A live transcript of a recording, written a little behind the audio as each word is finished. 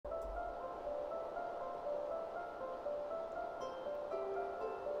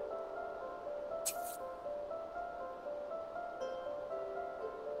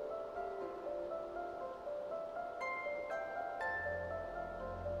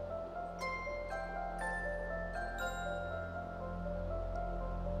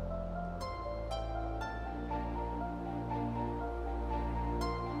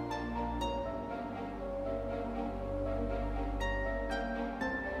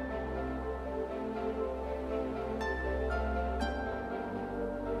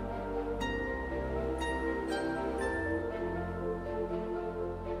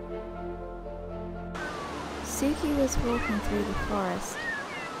Suki was walking through the forest.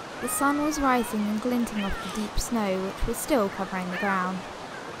 The sun was rising and glinting off the deep snow which was still covering the ground.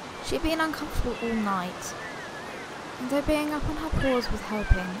 She had been uncomfortable all night, and though being up on her paws was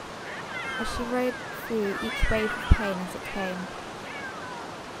helping, as she rode through each wave of pain as it came.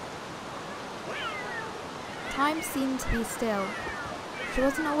 Time seemed to be still. She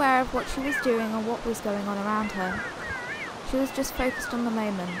wasn't aware of what she was doing or what was going on around her. She was just focused on the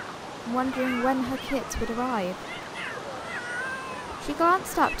moment, wondering when her kits would arrive. She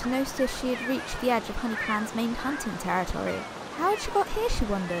glanced up to notice she had reached the edge of Honeyclan's main hunting territory. How had she got here, she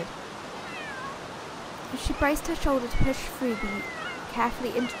wondered. She braced her shoulder to push through the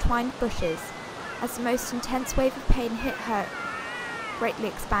carefully intertwined bushes as the most intense wave of pain hit her greatly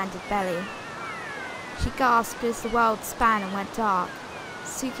expanded belly. She gasped as the world span and went dark.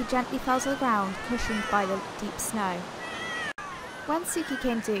 Suki gently fell to the ground, cushioned by the deep snow. When Suki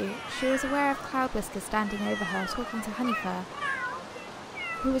came to, she was aware of Cloud Whisker standing over her, talking to Honeyfur,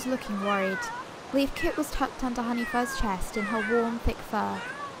 who was looking worried. Leaf Kit was tucked under Honeyfur's chest in her warm, thick fur.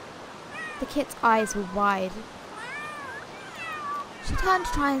 The kit's eyes were wide. She turned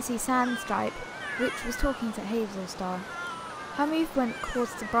to try and see Sandstripe, which was talking to Hazelstar. Her movement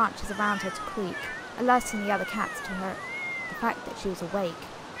caused the branches around her to creak, alerting the other cats to the fact that she was awake.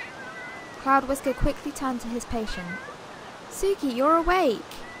 Cloud Whisker quickly turned to his patient. "Suki, you're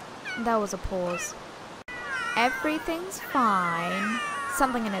awake!" And there was a pause. "Everything's fine."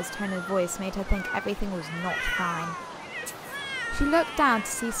 Something in his tone of voice made her think everything was not fine. She looked down to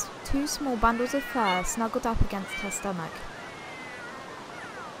see two small bundles of fur snuggled up against her stomach.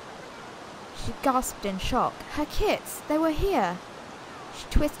 She gasped in shock. Her kits! They were here! She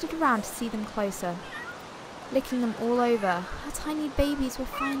twisted around to see them closer. Licking them all over, her tiny babies were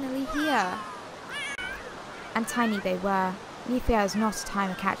finally here. And tiny they were. Leafia was not a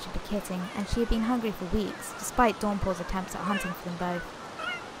time of catching for kitting, and she had been hungry for weeks, despite Dawnpaw's attempts at hunting for them both.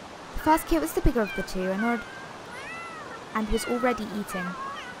 The first kit was the bigger of the two, and was already eating.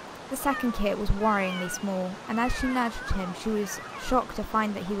 The second kit was worryingly small, and as she nudged him, she was shocked to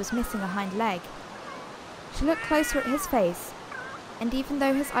find that he was missing a hind leg. She looked closer at his face, and even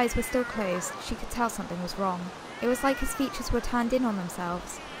though his eyes were still closed, she could tell something was wrong. It was like his features were turned in on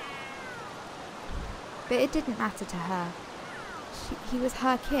themselves. But it didn't matter to her. He was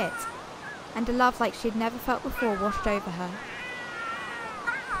her kit, and a love like she had never felt before washed over her.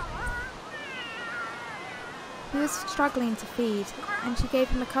 He was struggling to feed, and she gave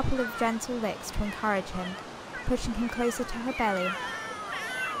him a couple of gentle licks to encourage him, pushing him closer to her belly.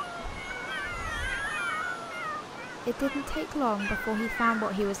 It didn't take long before he found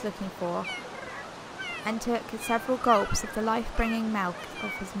what he was looking for, and took several gulps of the life-bringing milk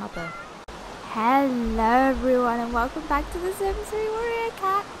of his mother. Hello everyone, and welcome back to the Sims 3 Warrior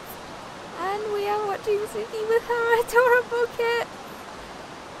Cats, and we are watching Suki with her adorable kit.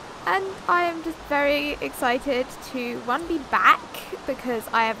 And I am just very excited to, one, be back, because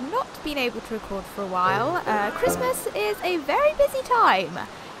I have not been able to record for a while. Christmas is a very busy time,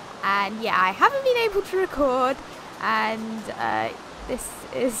 and yeah, I haven't been able to record, and this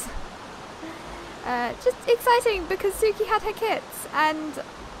is just exciting because Suki had her kits, and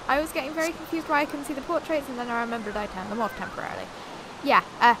I was getting very confused why I couldn't see the portraits, and then I remembered I turned them off temporarily. Yeah,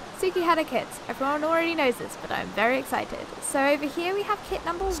 Suki had her kits. Everyone already knows this, but I'm very excited. So over here we have kit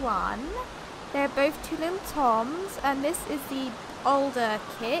number 1. They're both two little Toms, and this is the older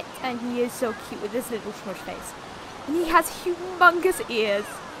kit, and he is so cute with his little smush face. And he has humongous ears.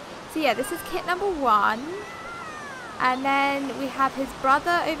 So yeah, this is kit number 1. And then we have his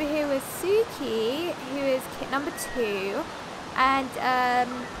brother over here with Suki, who is kit number 2. And,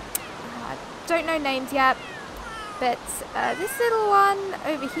 I don't know names yet. But this little one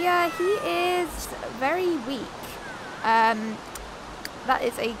over here, he is very weak. That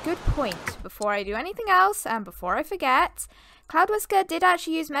is a good point. Before I do anything else, and before I forget, Cloud Whisker did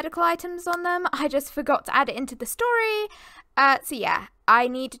actually use medical items on them. I just forgot to add it into the story. So yeah, I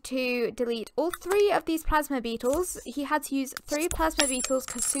need to delete all 3 of these plasma beetles. He had to use 3 plasma beetles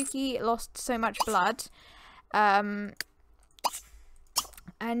because Suki lost so much blood.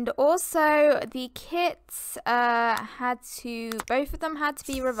 And also, the kits both of them had to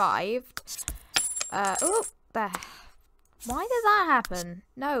be revived. Oh, there. Why did that happen?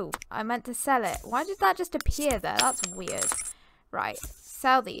 No, I meant to sell it. Why did that just appear there? That's weird. Right,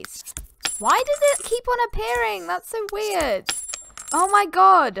 sell these. Why does it keep on appearing? That's so weird. Oh my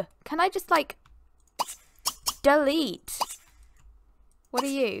god. Can I just, like, delete? What are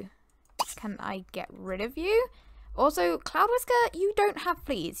you? Can I get rid of you? Also, Cloud Whisker, you don't have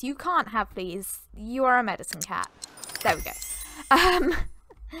fleas. You can't have fleas. You are a medicine cat. There we go.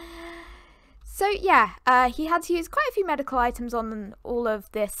 So yeah, he had to use quite a few medical items on all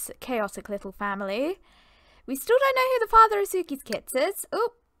of this chaotic little family. We still don't know who the father of Suki's kits is.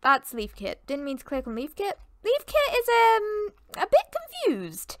 Oh, that's Leaf Kit. Didn't mean to click on Leaf Kit. Leaf Kit is a bit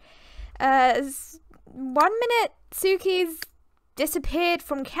confused. 1 minute Suki's disappeared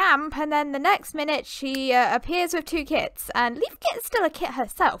from camp, and then the next minute she appears with 2 kits. And Leaf Kit is still a kit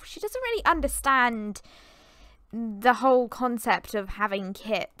herself. She doesn't really understand the whole concept of having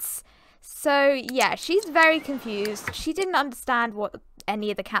kits. So yeah, she's very confused. She didn't understand what any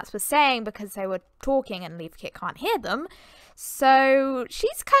of the cats were saying because they were talking and Leaf Kit can't hear them. So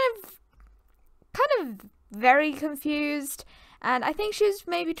she's kind of very confused. And I think she's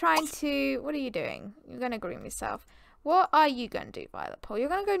maybe trying to... What are you doing? You're going to groom yourself. What are you going to do, Violetpaw? You're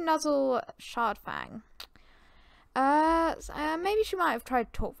going to go nuzzle Shardfang. Maybe she might have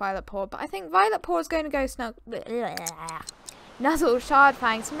tried to talk Violetpaw, but I think Violetpaw is going to go nuzzle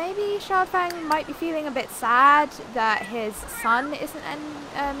Shardfang. So maybe Shardfang might be feeling a bit sad that his son isn't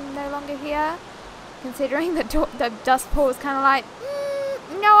no longer here, considering that Dustpaw was kind of like,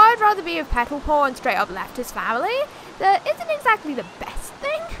 no, I'd rather be with Petalpaw and straight up left his family. That isn't exactly the best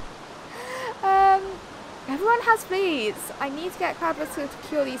thing. Everyone has fleas. I need to get Cloudburst to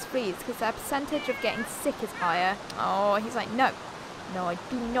cure these fleas because their percentage of getting sick is higher. Oh, he's like, no. No, I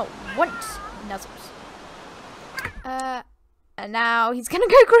do not want nuzzles. And now he's gonna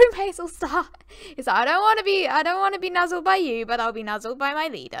go groom Hazelstar. He's like, I don't want to be nuzzled by you, but I'll be nuzzled by my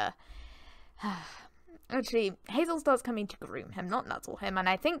leader. Actually, Hazelstar's coming to groom him, not nuzzle him, and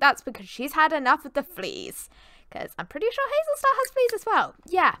I think that's because she's had enough of the fleas. Because I'm pretty sure Hazelstar has fleas as well.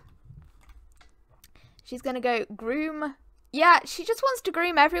 Yeah. She's gonna go groom. Yeah, she just wants to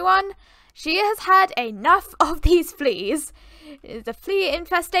groom everyone. She has had enough of these fleas. The flea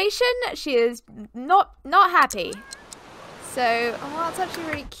infestation. She is not happy. So, oh, that's actually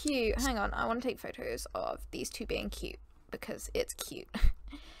really cute. Hang on, I want to take photos of these two being cute because it's cute.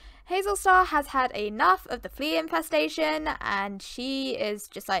 Hazelstar has had enough of the flea infestation, and she is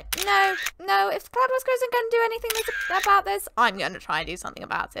just like, no, if Cloudwhisker isn't going to do anything about this, I'm going to try and do something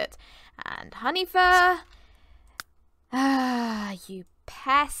about it. And Honeyfur, you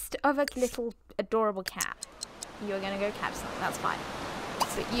pest of a little adorable cat. You're going to go catch something, that's fine.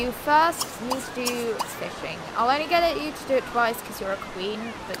 But you first need to do fishing. I'll only get you to do it twice because you're a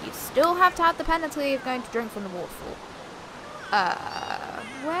queen, but you still have to have the penalty of going to drink from the waterfall.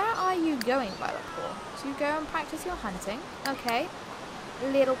 Where are you going, Violetpaw? To go and practice your hunting? Okay.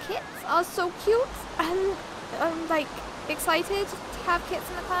 Little kits are so cute. And I'm like excited to have kits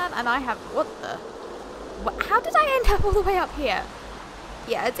in the clan, and I have how did I end up all the way up here?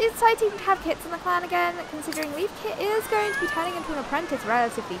 Yeah, it's exciting to have kits in the clan again, considering Leaf Kit is going to be turning into an apprentice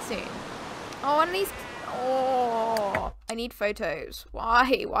relatively soon. Oh, and these... Oh, I need photos.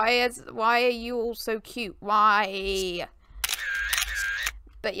 Why? Why are you all so cute? Why?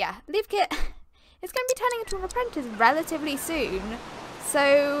 But yeah, Leaf Kit is going to be turning into an apprentice relatively soon.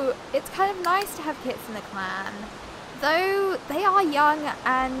 So it's kind of nice to have kits in the clan. Though they are young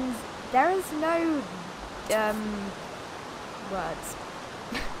and there is no words.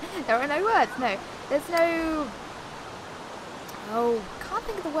 There are no words, no. There's no... Oh, can't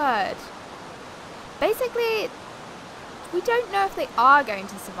think of the word. Basically, we don't know if they are going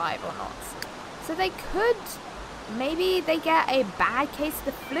to survive or not. So they could... Maybe they get a bad case of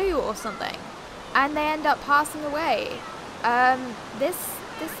the flu or something. And they end up passing away. This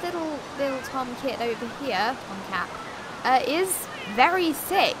little Tom Kit over here, Tomcat, is very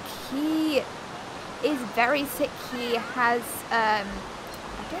sick. He is very sick. He has...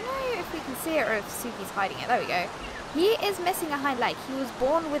 I don't know if we can see it or if Suki's hiding it. There we go. He is missing a hind leg. He was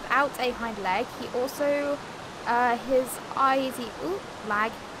born without a hind leg. He also, his eyes,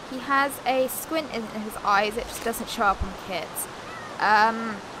 lag. He has a squint in his eyes. It just doesn't show up on kits.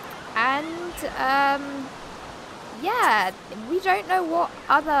 Yeah, we don't know what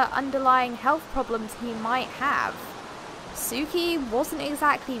other underlying health problems he might have. Suki wasn't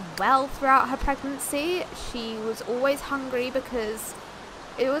exactly well throughout her pregnancy. She was always hungry because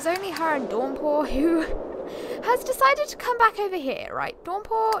it was only her and Dawnpaw who has decided to come back over here. Right,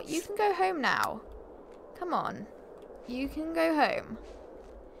 Dawnpaw, you can go home now. Come on. You can go home.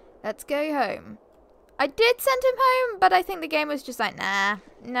 Let's go home. I did send him home, but I think the game was just like, nah,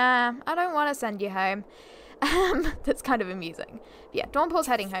 I don't want to send you home. That's kind of amusing. But yeah, Dawnpaw's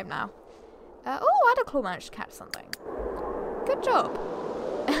heading home now. Oh, Adderclaw managed to catch something. Good job.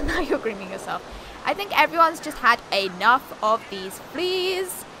 And now you're grooming yourself. I think everyone's just had enough of these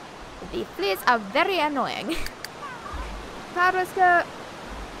fleas. The fleas are very annoying. Cloudwhisker,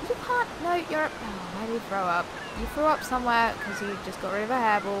 you can't... No, you're... Oh, why did you throw up? You threw up somewhere because you just got rid of a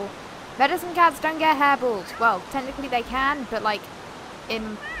hairball. Medicine cats don't get hairballs. Well, technically they can, but like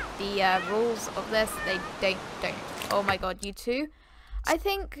in the rules of this, they don't. Oh my god, you two. I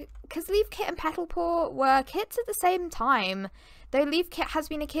think because Leaf Kit and Petalpaw were kits at the same time. Though Leaf Kit has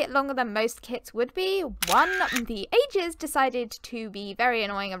been a kit longer than most kits would be. One, the ages decided to be very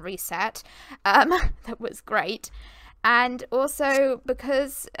annoying and reset. That was great. And also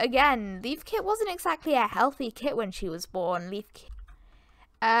because, again, Leaf Kit wasn't exactly a healthy kit when she was born. Leaf Kit...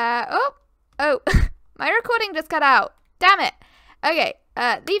 oh, my recording just cut out. Damn it. Okay,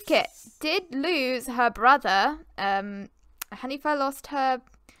 Leaf Kit did lose her brother. Honeyfur lost her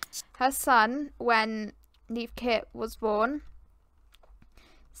son when Leaf Kit was born.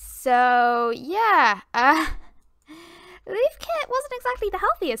 So, yeah, Leaf Kit wasn't exactly the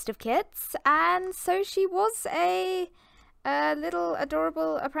healthiest of kits, and so she was a little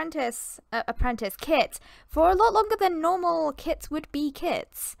adorable apprentice kit for a lot longer than normal kits would be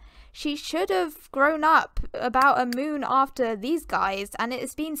kits. She should have grown up about a moon after these guys, and it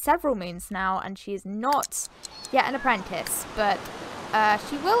has been several moons now, and she is not yet an apprentice, but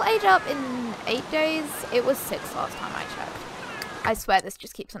she will age up in 8 days. It was 6 last time I checked. I swear this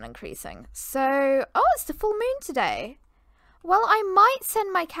just keeps on increasing. So, oh, it's the full moon today. Well, I might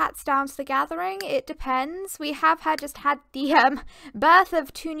send my cats down to the gathering. It depends. We have just had the birth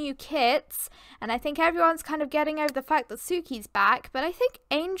of 2 new kits, and I think everyone's kind of getting over the fact that Suki's back, but I think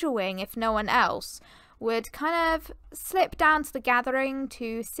Angel Wing, if no one else, would kind of slip down to the gathering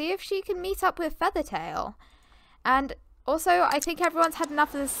to see if she can meet up with Feathertail. And also, I think everyone's had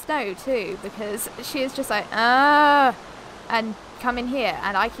enough of the snow too, because she is just like, and come in here,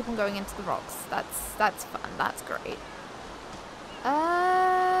 and I keep on going into the rocks. That's fun. That's great.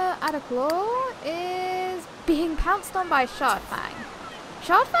 Adaclaw is being pounced on by Shardfang.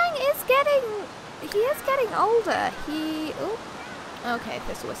 Shardfang is getting older. Okay,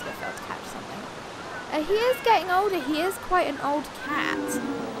 Thistle Whisker failed to catch something. He is getting older. He is quite an old cat.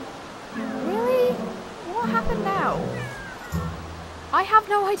 Really? What happened now? I have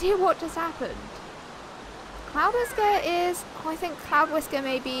no idea what just happened. Cloud Whisker is... Oh, I think Cloud Whisker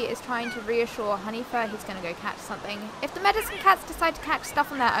maybe is trying to reassure Honeyfur he's going to go catch something. If the medicine cats decide to catch stuff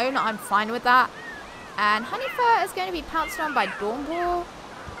on their own, I'm fine with that. And Honeyfur is going to be pounced on by Dawnball.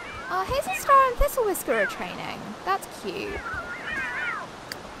 Hazel Star and Thistle Whisker are training. That's cute.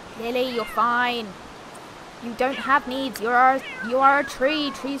 Lily, you're fine. You don't have needs. You are a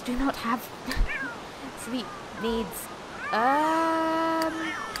tree. Trees do not have sleep needs.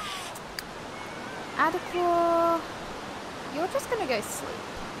 Adaclaw, you're just gonna go sleep.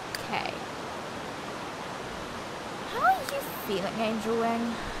 Okay. How are you feeling, Angel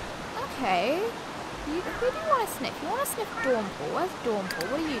Wing? Okay. Who do you want to sniff? You want to sniff Dawnpaw? Where's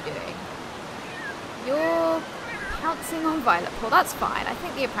Dawnpaw? What are you doing? You're pouncing on Violetpaw. That's fine. I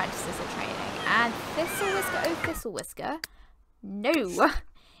think the apprentices are training. And Thistle Whisker, oh Thistle Whisker. No.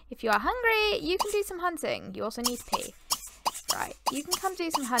 If you are hungry, you can do some hunting. You also need to pee. Right. You can come do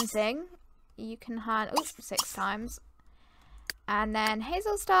some hunting. You can hunt, 6 times. And then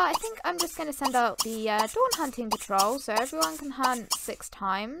Hazel Star, I think I'm just going to send out the Dawn Hunting Patrol, so everyone can hunt 6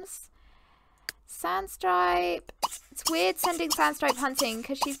 times. Sandstripe, it's weird sending Sandstripe hunting,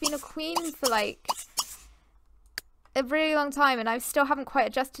 because she's been a queen for like a really long time, and I still haven't quite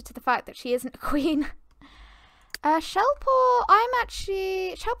adjusted to the fact that she isn't a queen. Shellpaw,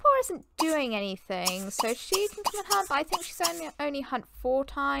 Shellpaw isn't doing anything, so she can come and hunt, but I think she's only hunt 4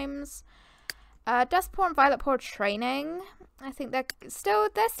 times. Dustpaw and Violetpaw are training. I think they're still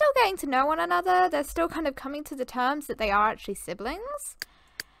getting to know one another. They're still kind of coming to the terms that they are actually siblings.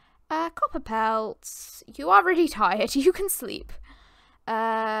 Copperpelt, you are really tired. You can sleep.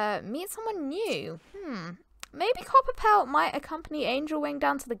 Meet someone new. Maybe Copperpelt might accompany Angel Wing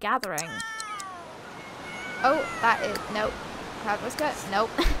down to the gathering. Oh, that is... Nope. Cloud Whisker? Nope.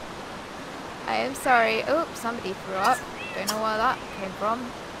 I am sorry. Oh, somebody threw up. Don't know where that came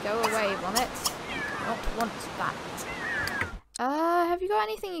from. Go away, Vomit. You do not want that. Have you got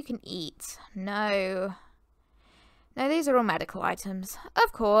anything you can eat? No. No, these are all medical items.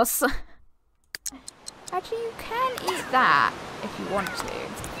 Of course. Actually, you can eat that if you want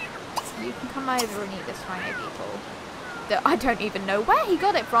to. You can come over and eat this rhino beetle. I don't even know where he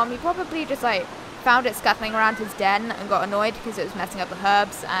got it from. He probably just, like, found it scuttling around his den and got annoyed because it was messing up the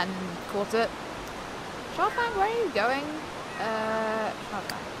herbs and caught it. Shardfang, where are you going?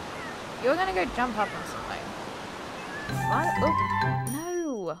 Shardfang. You're gonna go jump up on something. What? Oh,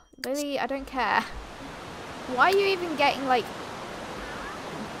 no. Lily, I don't care. Why are you even getting, like,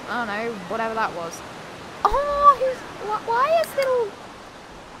 I don't know, whatever that was. Oh, why is little...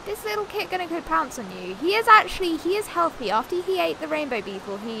 this little kid gonna go pounce on you? He is healthy. After he ate the rainbow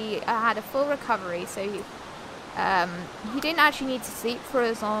beetle, he had a full recovery, so he didn't actually need to sleep for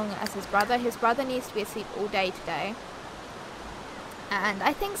as long as his brother. His brother needs to be asleep all day today. And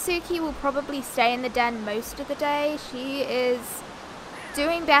I think Suki will probably stay in the den most of the day. She is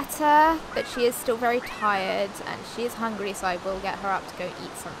doing better, but she is still very tired, and she is hungry, so I will get her up to go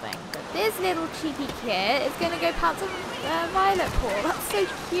eat something. But this little cheeky kid is going to go pounce on Violet Paw. That's so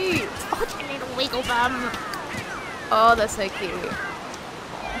cute. Oh, the little wiggle bum. Oh, they're so cute.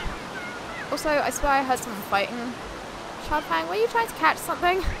 Aww. Also, I swear I heard someone fighting. Childfang, were you trying to catch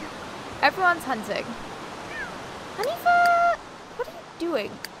something? Everyone's hunting. Honeyfur, what are you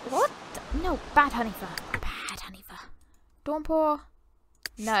doing? What? No, bad Honeyfur. Bad Honeyfur. Dawnpaw.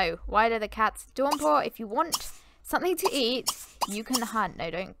 No. Why do the cats? Dawnpaw, if you want something to eat, you can hunt. No,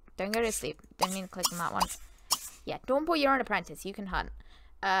 don't go to sleep. Didn't mean to click on that one. Yeah, Dawnpaw, you're an apprentice. You can hunt.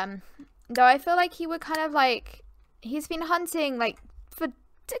 Though I feel like he would kind of like, he's been hunting like for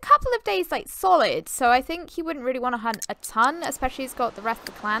a couple of days like solid. So I think he wouldn't really want to hunt a ton, especially he's got the rest of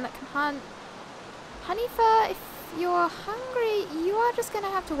the clan that can hunt. Honeyfur, if you're hungry, you are just going to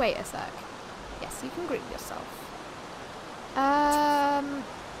have to wait a sec. Yes, you can group yourself.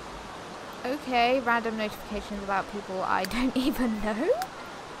 Okay, random notifications about people I don't even know.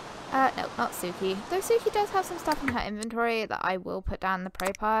 No, not Suki. Though Suki does have some stuff in her inventory that I will put down in the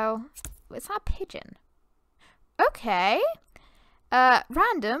prey pile. Is that a pigeon? Okay.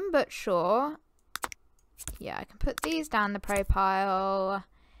 Random, but sure. Yeah, I can put these down the prey pile.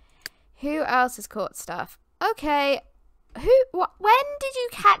 Who else has caught stuff? Okay. When did you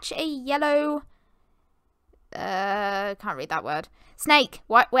catch a yellow... can't read that word. Snake.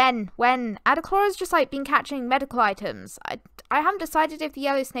 What? When? Adaclaw just like been catching medical items. I haven't decided if the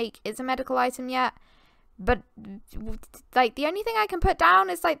yellow snake is a medical item yet. But like the only thing I can put down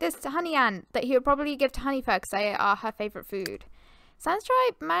is like this honey ant that he would probably give to Honeyfur because they are her favorite food.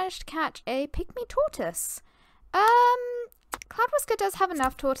 Sandstripe managed to catch a pygmy tortoise. Cloudwhisker does have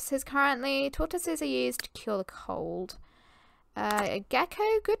enough tortoises currently. Tortoises are used to cure the cold. A gecko,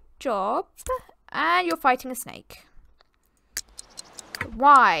 good job. And you're fighting a snake.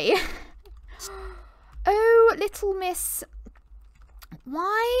 Why? Oh, little miss.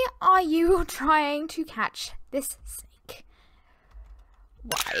 Why are you trying to catch this snake?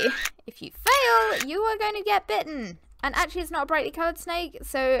 Why? If you fail, you are going to get bitten. And actually, it's not a brightly coloured snake,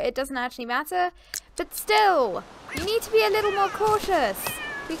 so it doesn't actually matter. But still, you need to be a little more cautious.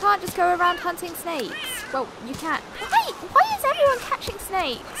 We can't just go around hunting snakes. Well, you can't. Why is everyone catching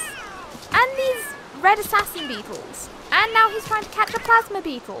snakes? And these red assassin beetles. And now he's trying to catch a plasma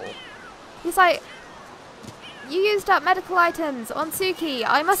beetle. He's like, you used up medical items on Suki.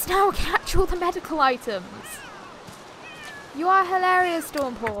 I must now catch all the medical items. You are hilarious,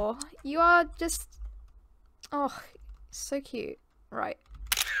 Dawnpaw. You are just... Oh, so cute. Right.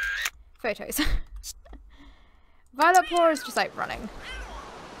 Photos. Violet Paw is just like running.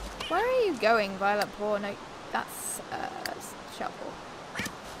 Where are you going, Violet Paw? No, that's Shuffle.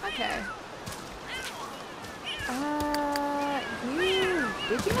 Okay.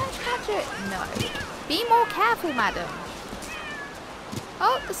 Did you manage to catch it? No. Be more careful, madam.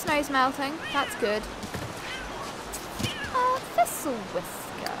 Oh, the snow's melting. That's good. Thistle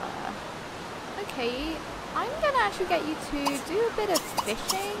Whisker. Okay, I'm gonna actually get you to do a bit of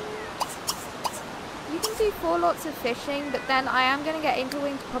fishing. You can do 4 lots of fishing, but then I am gonna get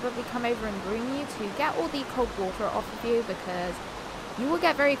Angelwing to probably come over and groom you to get all the cold water off of you because you will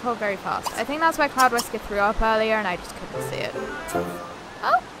get very cold very fast. I think that's why Cloudwhisker threw up earlier and I just couldn't see it.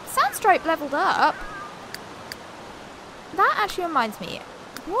 Oh, Sandstripe leveled up. That actually reminds me.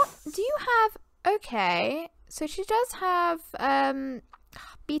 What do you have? Okay, so she does have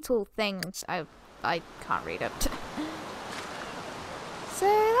beetle things. I can't read it. So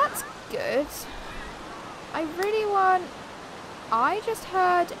that's good. I really want... I just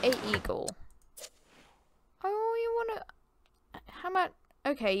heard a eagle. Oh, you wanna... How much?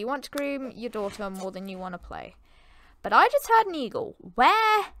 Okay, you want to groom your daughter more than you want to play. But I just heard an eagle.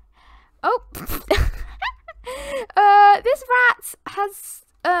 Where? Oh. This rat has...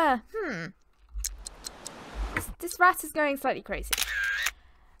 This rat is going slightly crazy.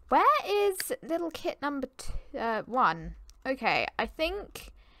 Where is little kit number 1? Okay, I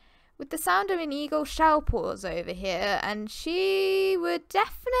think with the sound of an eagle, Shellpaw's over here, and she would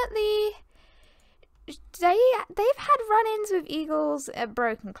definitely... They've had run-ins with eagles at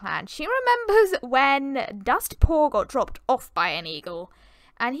Broken Clan. She remembers when Dustpaw got dropped off by an eagle,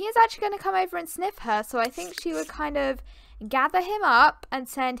 and he is actually going to come over and sniff her, so I think she would kind of gather him up and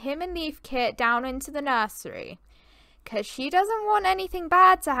send him and Leaf Kit down into the nursery. because she doesn't want anything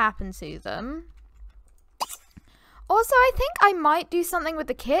bad to happen to them. Also, I think I might do something with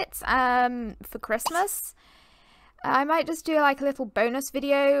the kits for Christmas. I might just do like a little bonus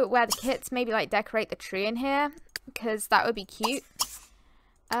video where the kits maybe like decorate the tree in here, because that would be cute.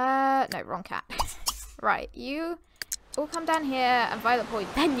 No, wrong cat. Right, you all come down here, and Violet Boy,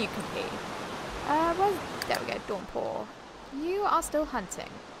 then you can pee. There we go, Dawnpaw. You are still hunting.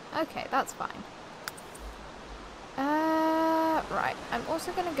 Okay, that's fine. Right, I'm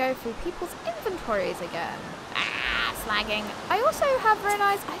also going to go through people's inventories again. Ah, slagging. I also have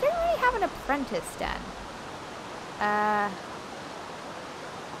realised I don't really have an apprentice den.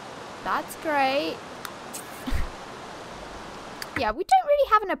 That's great. Yeah, we don't really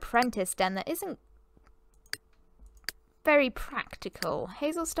have an apprentice den that isn't very practical.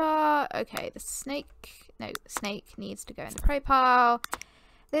 Hazel Star, okay, the snake, no, the snake needs to go in the prey pile.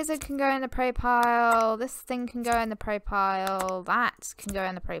 Lizard can go in the prey pile. This thing can go in the prey pile. That can go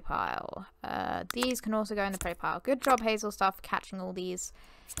in the prey pile. These can also go in the prey pile. Good job, Hazel Star, for catching all these.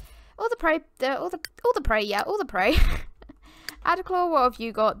 All the prey, all the prey, yeah, all the prey. Adaclaw, what have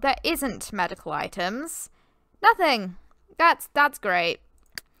you got? There isn't medical items. Nothing. That's great.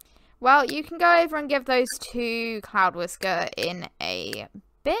 Well, you can go over and give those to Cloud Whisker in a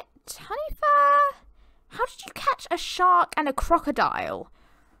bit. Honeyfur, how did you catch a shark and a crocodile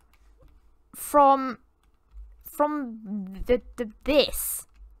from this?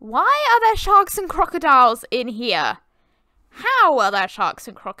 Why are there sharks and crocodiles in here? How are there sharks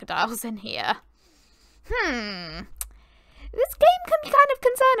and crocodiles in here? This game can be kind of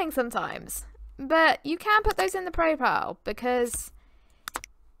concerning sometimes. But you can put those in the prey pile because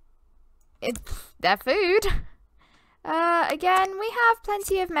they're food. Again, we have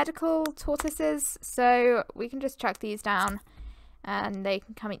plenty of medical tortoises, so we can just chuck these down and they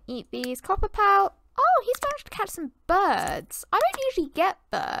can come and eat these. Copperpal. Oh, he's managed to catch some birds. I don't usually get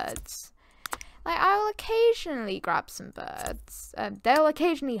birds. Like, I'll occasionally grab some birds. They'll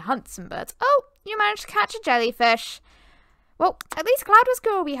occasionally hunt some birds. Oh, you managed to catch a jellyfish. Well, at least Cloud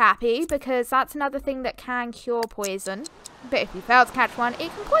Whisker will be happy, because that's another thing that can cure poison. But if you fail to catch one,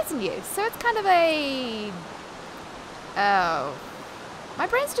 it can poison you. So it's kind of a... Oh. My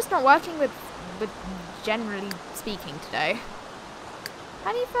brain's just not working with generally speaking today.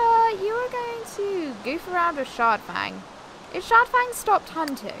 Honeyfur, you are going to goof around with Shardfang. Is Shardfang stopped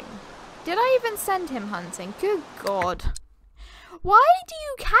hunting? Did I even send him hunting? Good God. Why do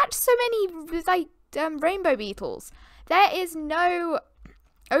you catch so many, like, rainbow beetles? There is no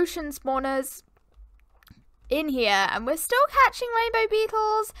ocean spawners in here, and we're still catching rainbow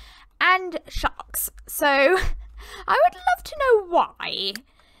beetles and sharks. So, I would love to know why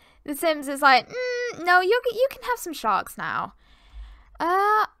The Sims is like, no, you can have some sharks now.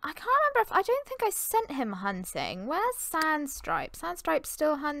 I can't remember if, I don't think I sent him hunting. Where's Sandstripe? Sandstripe's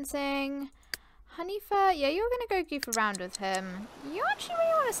still hunting. Honeyfur, yeah, you're going to go goof around with him. You actually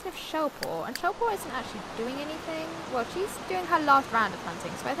really want to sniff Shellpaw, and Shellpaw isn't actually doing anything. Well, she's doing her last round of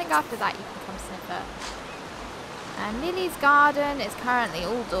hunting, so I think after that you can come sniff her. And Lily's garden is currently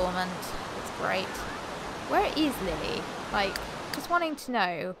all dormant. It's great. Where is Lily? Like, just wanting to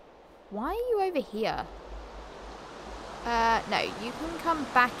know, why are you over here? No, you can come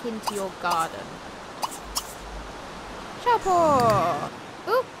back into your garden. Shellpaw!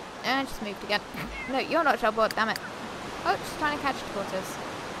 Oop! And just moved again. No, you're not Shellpaw, damn it. Oh, she's trying to catch a tortoise.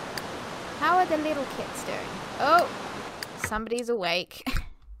 How are the little kids doing? Oh, somebody's awake.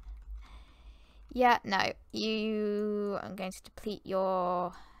 Yeah, no. I'm going to deplete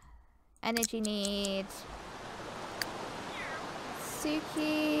your energy needs.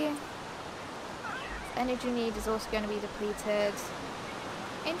 Suki. Energy need is also going to be depleted.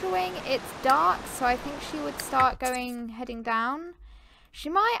 Angel Wing, it's dark, so I think she would start heading down. She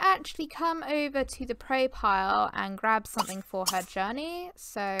might actually come over to the prey pile and grab something for her journey.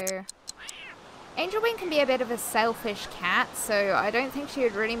 So Angel Wing can be a bit of a selfish cat, so I don't think she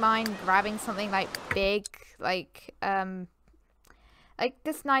would really mind grabbing something like big, like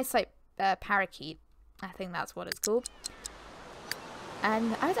this nice like parakeet. I think that's what it's called.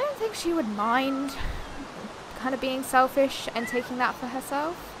 And I don't think she would mind kind of being selfish and taking that for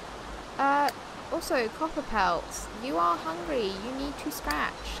herself. Also, Copper Pelts, you are hungry. You need to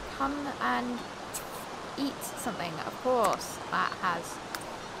scratch. Come and eat something. Of course, that has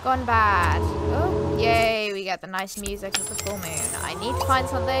gone bad. Oh, yay, we get the nice music of the full moon. I need to find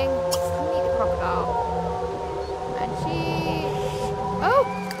something. Come meet the crocodile. And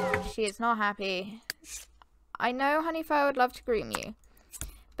she is not happy. I know, Honeyfur would love to groom you.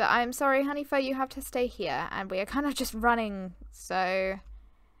 But I'm sorry, Honeyfur, you have to stay here. And we are kind of just running, so...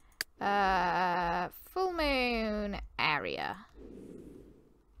 full moon area.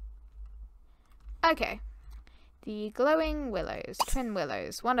 Okay. The glowing willows, twin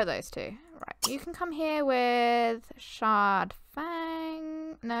willows, one of those two. Right, you can come here with Shardfang.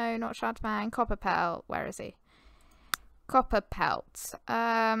 No, not Shardfang. Copperpelt. Where is he? Copperpelt.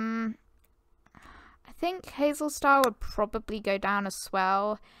 I think Hazelstar would probably go down as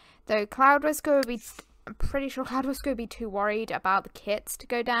well. Though Cloudwhisker would be... I'm pretty sure Cloudwhisker would be too worried about the kits to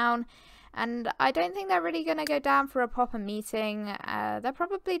go down. And I don't think they're really going to go down for a proper meeting. They're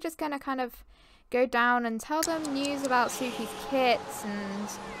probably just going to kind of go down and tell them news about Suki's kits and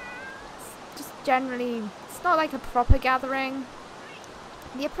just generally, it's not like a proper gathering.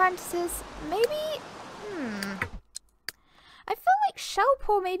 The apprentices, maybe, I feel like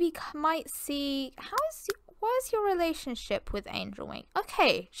Shellpaw maybe might see, what is your relationship with Angel Wing?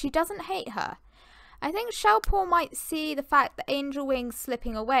 Okay, she doesn't hate her. I think Shellpaw might see the fact that Angel Wing's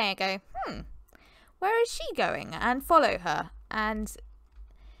slipping away and go, where is she going? And follow her. And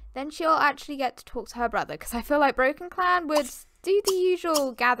then she'll actually get to talk to her brother. Because I feel like Broken Clan would do the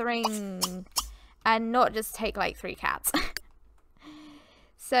usual gathering and not just take like 3 cats.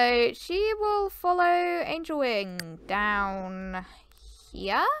 So she will follow Angel Wing down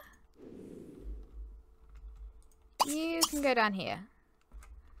here. You can go down here.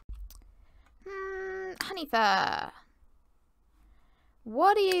 Honeyfur.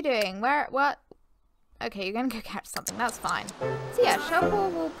 What are you doing? What? Okay, you're gonna go catch something. That's fine. So yeah,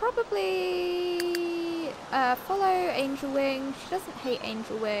 Shellpaw will probably follow Angel Wing. She doesn't hate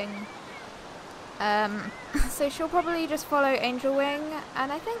Angel Wing. So she'll probably just follow Angel Wing.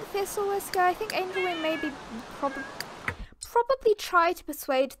 And I think Thistlewhisker, I think Angel Wing maybe probably try to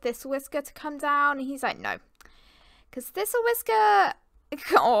persuade Thistlewhisker to come down. And he's like, no. Because Thistlewhisker...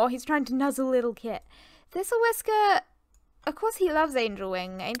 Oh, he's trying to nuzzle little Kit. Thistlewhisker... Of course he loves Angel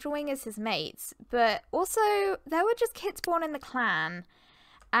Wing. Angel Wing is his mate. But also, there were just kits born in the clan.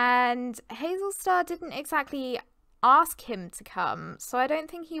 And Hazelstar didn't exactly ask him to come. So I don't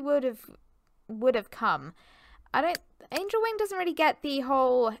think he would have come. Angel Wing doesn't really get the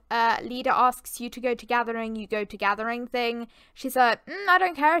whole leader asks you to go to gathering, you go to gathering thing. She's like, I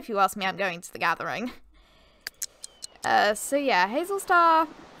don't care if you ask me, I'm going to the gathering. So yeah, Hazelstar...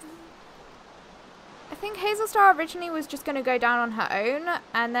 I think Hazelstar originally was just going to go down on her own,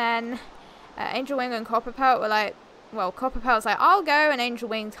 and then Angel Wing and Copperpelt were like, well, Copperpelt's like, I'll go, and Angel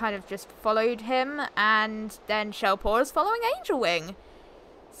Wing kind of just followed him, and then Shellpaw is following Angel Wing.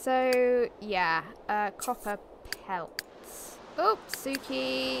 So, yeah, Copperpelt. Oh,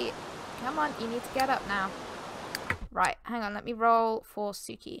 Suki. Come on, you need to get up now. Right, hang on, let me roll for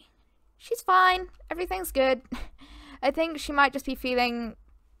Suki. She's fine, everything's good. I think she might just be feeling,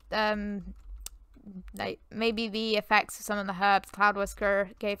 like maybe the effects of some of the herbs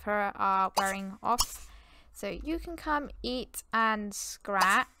Cloudwhisker gave her are wearing off. So you can come eat and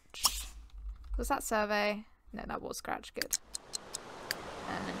scratch. Was that survey? No, that was scratch. Good.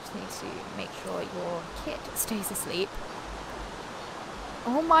 And I just need to make sure your kit stays asleep.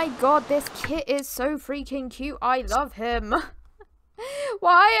 Oh my god, this kit is so freaking cute. I love him.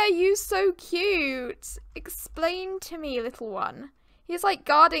 Why are you so cute? Explain to me, little one. He's like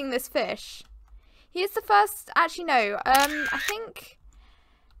guarding this fish. He is the first, actually no, I think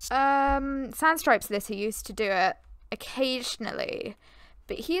Sandstripe's litter used to do it occasionally,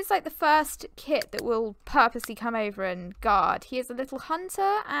 but he is like the first kit that will purposely come over and guard. He is a little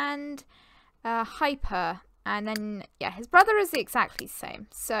hunter and hyper, and then, yeah, his brother is exactly the same,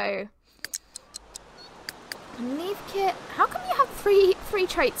 so... Leaf Kit, how come you have three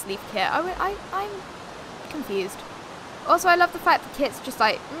traits, Leaf Kit? I'm confused. Also, I love the fact the Kit's just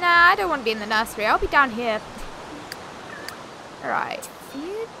like, nah, I don't want to be in the nursery. I'll be down here. Alright. Are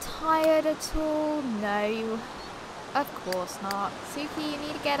you tired at all? No. Of course not. Suki, you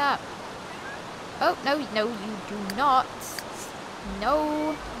need to get up. Oh, no, you do not.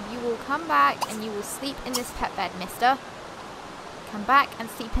 No. You will come back and you will sleep in this pet bed, mister. Come back and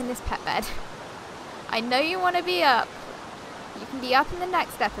sleep in this pet bed. I know you want to be up. You can be up in the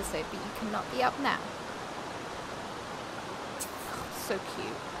next episode, but you cannot be up now. So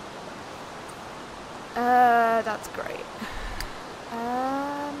cute. That's great.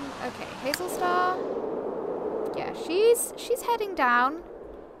 Okay, Hazelstar. Yeah, she's heading down.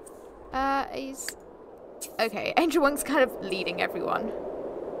 Okay, Angel Wing's kind of leading everyone.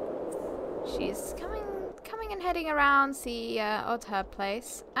 She's coming and heading around the Odd Herb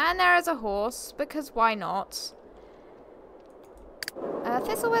place. And there is a horse, because why not?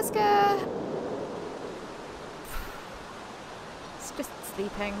 Thistlewhisker. It's just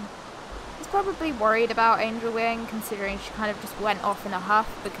sleeping. He's probably worried about Angel Wing, considering she kind of just went off in a huff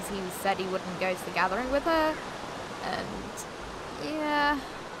because he said he wouldn't go to the gathering with her. And yeah.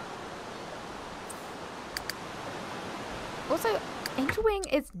 Also, Angel Wing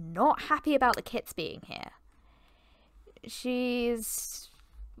is not happy about the kits being here. She's...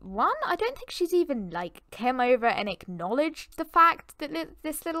 One, I don't think she's even, like, come over and acknowledged the fact that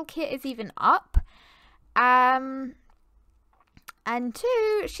this little kit is even up. And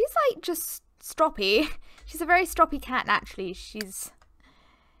two, she's, like, just stroppy. She's a very stroppy cat, naturally. She's...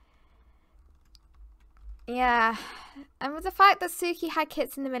 Yeah. And with the fact that Suki had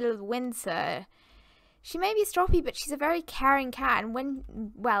kits in the middle of winter... She may be stroppy, but she's a very caring cat, and when,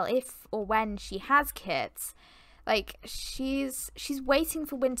 well, if or when she has kits, like, she's waiting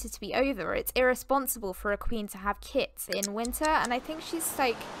for winter to be over. It's irresponsible for a queen to have kits in winter, and I think she's,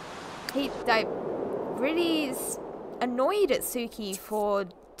 like, really annoyed at Suki for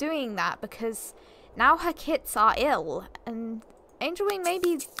doing that, because now her kits are ill, and Angel Wing may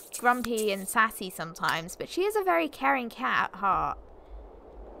be grumpy and sassy sometimes, but she is a very caring cat at heart.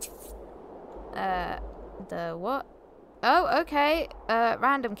 The what? Oh, okay.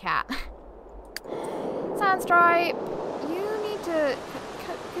 Random cat. Sandstripe, you need to...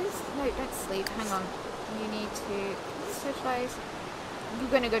 No, don't sleep. Hang on. You need to... socialize.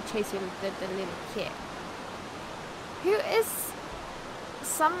 You're gonna go chase the little kid. Who is...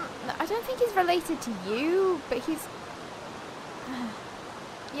 I don't think he's related to you, but he's...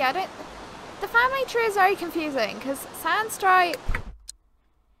 Yeah, I don't... The family tree is very confusing, because Sandstripe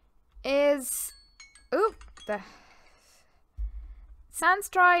is... Oop, the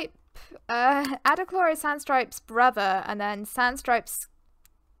Sandstripe, Adaclor is Sandstripe's brother, and then Sandstripe's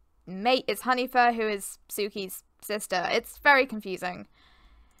mate is Honeyfur, who is Suki's sister. It's very confusing.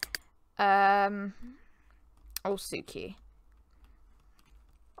 Oh, Suki.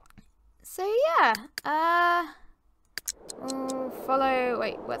 So yeah, we'll follow,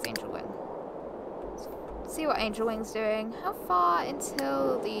 wait, where's Angel Wing? Let's see what Angel Wing's doing. How far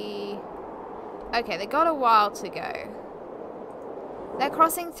until the... Okay, they got a while to go. They're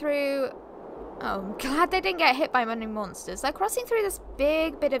crossing through... Oh, I'm glad they didn't get hit by many monsters. They're crossing through this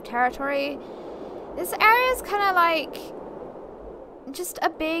big bit of territory. This area is kind of like... just a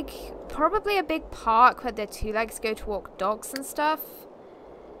big... probably a big park where their two legs go to walk dogs and stuff.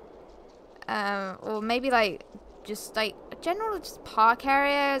 Or maybe like... just like a general just park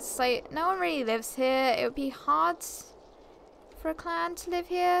area. It's like no one really lives here. It would be hard for a clan to live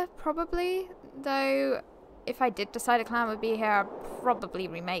here, probably. Though, if I did decide a clan would be here, I'd probably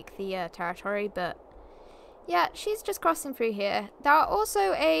remake the territory, but yeah, she's just crossing through here. There are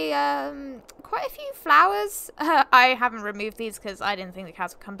also quite a few flowers. I haven't removed these because I didn't think the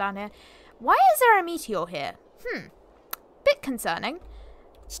cats would come down here. Why is there a meteor here? Bit concerning.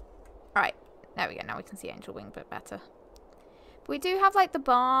 Alright, there we go, now we can see Angel Wing a bit better. But we do have like the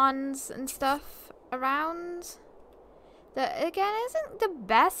barns and stuff around. That again isn't the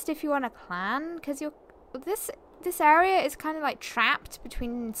best if you want a clan, because this area is kind of like trapped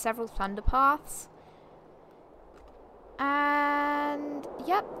between several thunder paths. And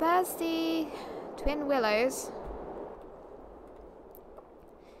yep, there's the twin willows.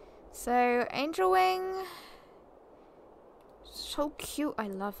 So Angel Wing, so cute. I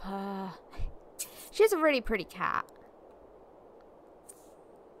love her. She's a really pretty cat.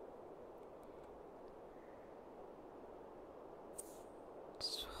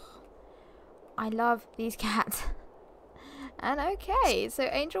 I love these cats. And okay, so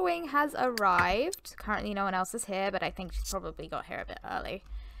Angel Wing has arrived. Currently no one else is here, but I think she's probably got here a bit early.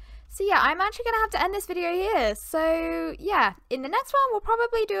 So yeah, I'm actually going to have to end this video here. So yeah, in the next one we'll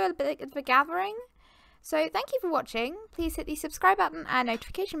probably do a bit of a gathering. So thank you for watching. Please hit the subscribe button and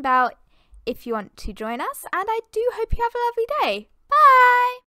notification bell if you want to join us. And I do hope you have a lovely day. Bye!